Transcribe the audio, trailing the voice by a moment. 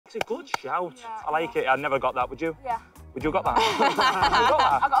It's a good shout. I like it. I never got that, would you? Yeah. Would you have got that? Would you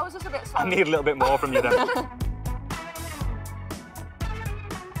got that? I was just a bit slow. I need a little bit more from you then.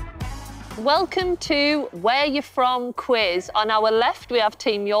 Welcome to Where You're From quiz. On our left, we have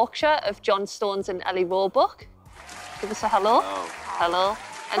Team Yorkshire of John Stones and Ellie Roebuck. Give us a hello. Hello.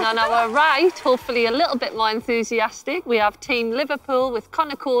 And on our right, hopefully a little bit more enthusiastic, we have Team Liverpool with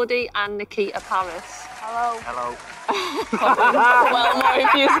Conor Coady and Nikita Parris. Hello. Hello. Well, more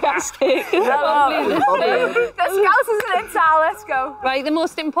enthusiastic. Hello. The Scouts isn't in town, let's go. Right, the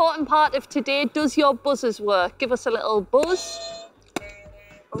most important part of today, does your buzzers work? Give us a little buzz.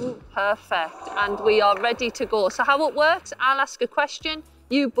 Oh, perfect. And we are ready to go. So how it works, I'll ask a question,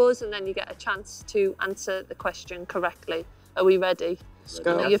 you buzz, and then you get a chance to answer the question correctly. Are we ready? Let's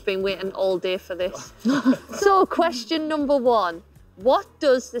go. You've been waiting all day for this. So question number one. What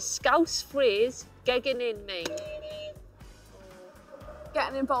does the Scouse phrase gegging in mean?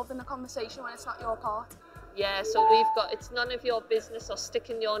 Getting involved in a conversation when it's not your part. Yeah, so we've got, it's none of your business or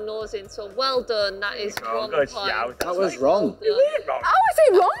sticking your nose in, so well done, that is 1 point. That was wrong. You were wrong. How is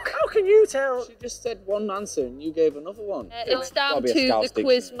it wrong? How can you tell? She just said one answer and you gave another one. It's down to the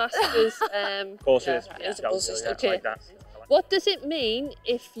quizmaster's. Of course it is. Okay. Like that. What does it mean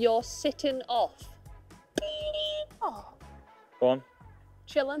if you're sitting off? Oh, Go on.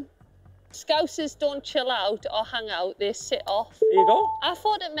 chilling. Scousers don't chill out or hang out, they sit off. Here you go. I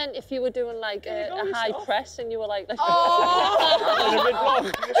thought it meant if you were doing like a high press and you were like, let's Oh!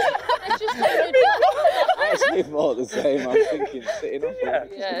 let's just I actually thought the same. I'm thinking sitting off. Yeah.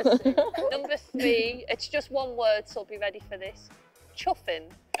 Yes. Number 3, it's just one word, so be ready for this. Chuffing.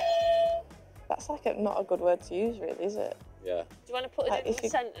 That's like not a good word to use, really, is it? Yeah. Do you want to put it in a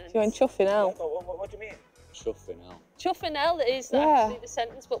sentence? If you're going chuffing out. What do you mean? Chuffing out. Chuffing L is actually the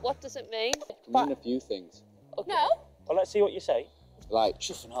sentence, but what does it mean? It can mean a few things. Okay. No. Well, let's see what you say. Like,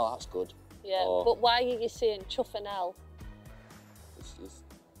 chuffing out, that's good. Yeah, Or- but why are you saying chuffing L? It's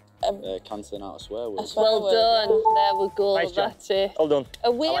cancelling out a swear word. Well done. There we go. Nice job. That's it. Well done.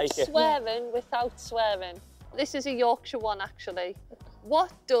 A way I of like it. swearing without swearing. This is a Yorkshire one, actually.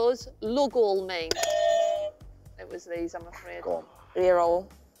 What does luggle mean? It was these, I'm afraid. Go on. Ear roll.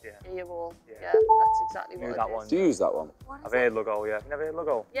 Ear roll. Yeah, that's exactly what that it one. is. Do you use that one? I've heard Lugo, yeah. Never heard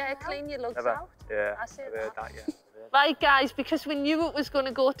Lugo? Yeah, clean your lugs Never. out. Yeah. I say I've heard that. that, yeah. Right, guys, because we knew it was going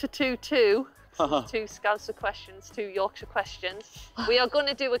to go to 2-2, 2 Scouser questions, 2 Yorkshire questions, we are going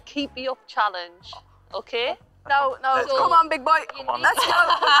to do a keepy-up challenge, okay? No, So- come on, big boy. You Let's need- go. Let's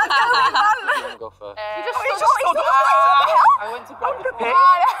go, big man. You want to go first? You just Oh, stood up. I went to grab the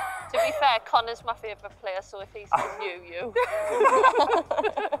ball. To be fair, Connor's my favourite player, so if he says you.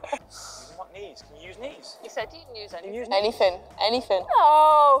 What knees? Can you use knees? He said you can use Can you anything. use knees? Anything.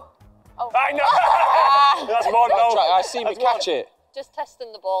 No. I know! That's one, no. I see me That's catch one. it. Just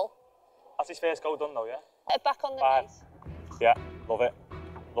testing the ball. That's his first goal done, though, yeah? Back on the 5. knees. Yeah, love it.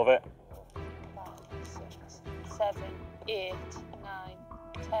 Love it. 5, 6, 7, 8, 9,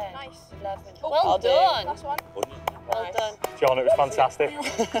 10, Nice. 11. Oh, Well done. Last one. Well done. John, it was fantastic.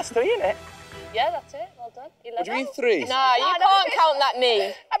 That's 3, isn't it? Yeah, that's it. Well done. 11. What do you mean 3? Nah, you can't count that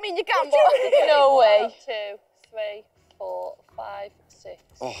knee. I mean, you can, but... No way. 2, 3, 4, 5, 6,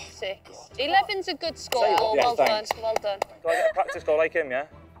 6. 11's a good score. Oh, Yeah, well thanks. done. Well done. Do I get a practice goal like him, yeah?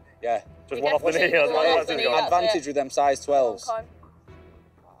 Yeah. Just You one off the definitely knee. That's do. what One I off like the to knee, go. that's Advantage with them size 12s. 6,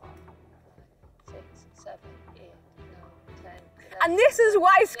 7, 8, 9, 10, 11. And this is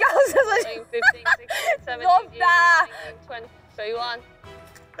why Scouts are 14, 15, 16, 17, Love 18, that. 19, 20, 21.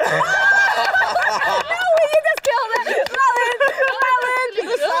 No, you just killed it. Melon.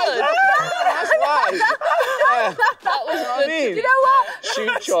 That's right. Yeah. That was I good. mean, You know what?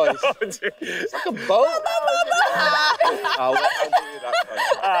 shoot choice. It's like a boat. I'll give you that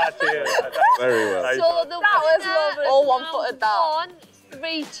one. Dear. Very well. So the was winner lovely. All one-footed that.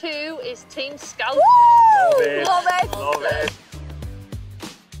 3-2 is Team Scout. Love it. Love it. Love it.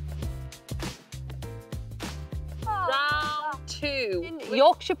 Round 2.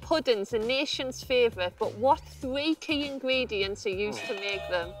 Yorkshire pudding's the nation's favourite, but what 3 key ingredients are used to make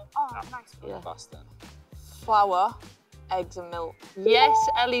them? Oh, nice. Yeah. Fast then. Flour, eggs and milk. Yes,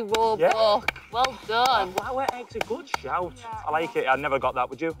 Ellie Roebuck. Yeah. Well done. Flour eggs, a good shout. I like it. I never got that,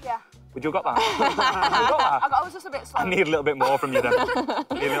 would you? Yeah. Would you have got that? Would you have got that? I was just a bit slow. I need a little bit more from you then. Need a little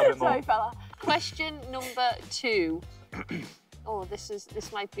bit more. Sorry, fella. Question number 2. Oh,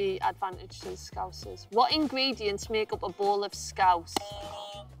 this might be advantage to the Scousers. What ingredients make up a bowl of scouse?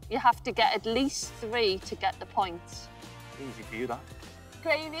 You have to get at least 3 to get the points. Easy for you, that.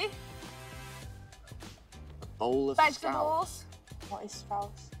 Gravy, Bowl of vegetables, What is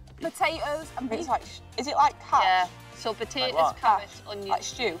scouse?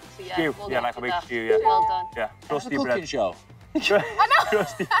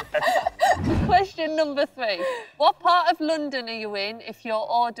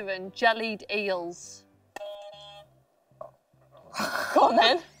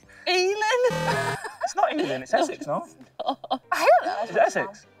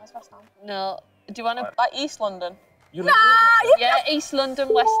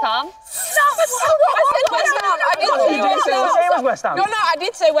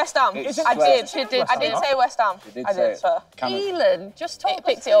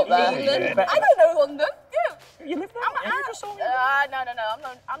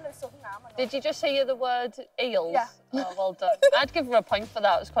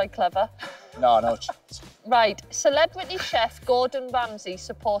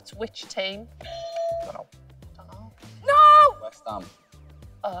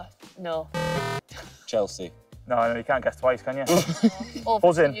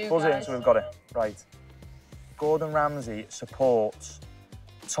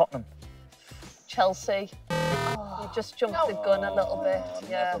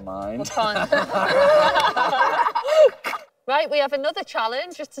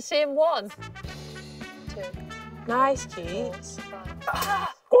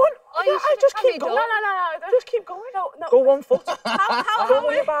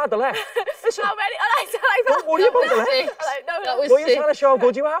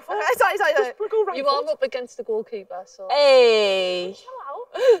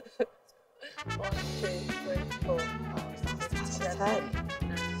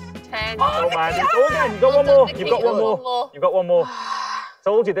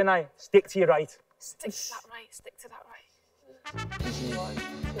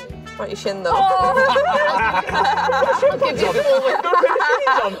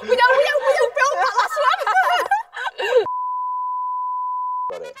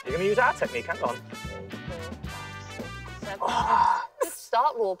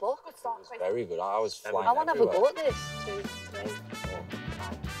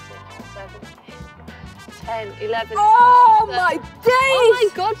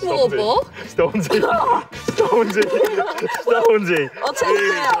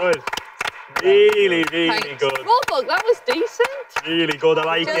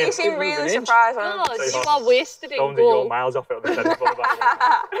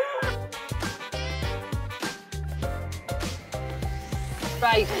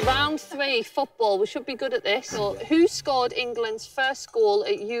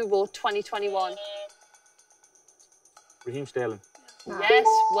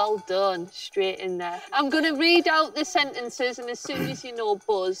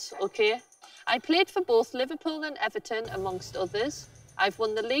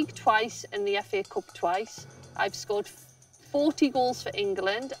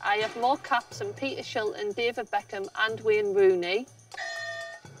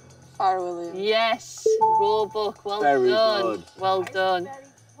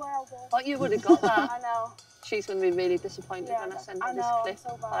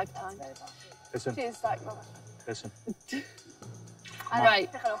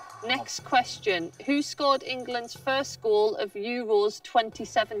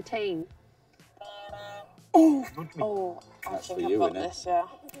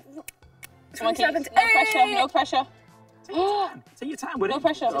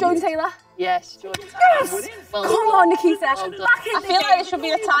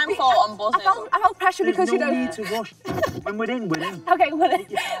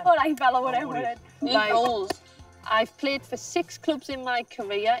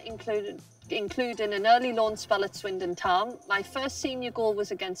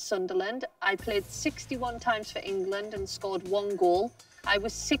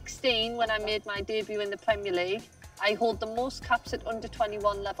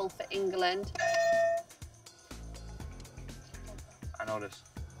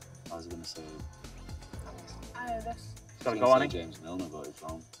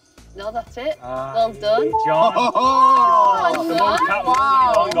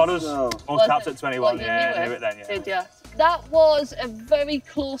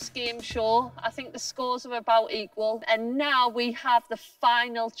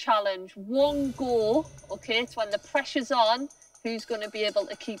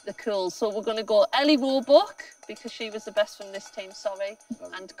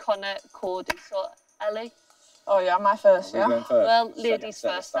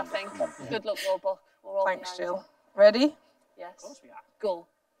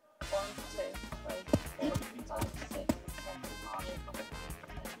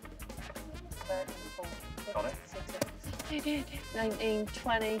 Got it. 19,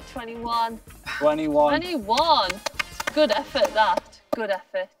 20, 21. 21. 21. Good effort, that. Good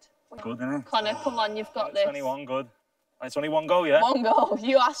effort. Good, isn't it? Conor, come on, you've got this. 21, good. It's only one go, yeah? One goal.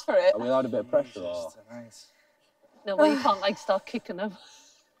 You asked for it. Are we allowed a bit of pressure or? Nice. No, well, you can't, like, start kicking them.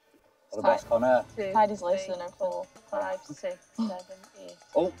 What about Conor? 2, Tidy's 3, listening and 4, 5, 6, 7, 8,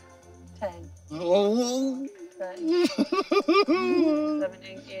 Oh. 10, Oh. 13,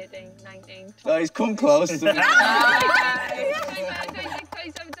 17, 18, 19, 20. Guys, come close to me.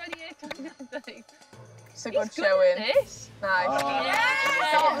 It's a good He's good showing. at this. Nice.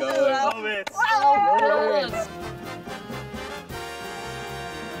 Love it. Well done.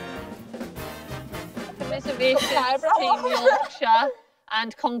 Commiserations to Team Yorkshire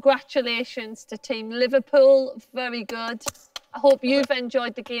and congratulations to Team Liverpool. Very good. I hope you've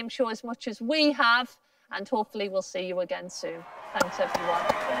enjoyed the game show as much as we have and hopefully we'll see you again soon. Thanks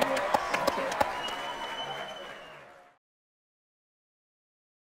everyone.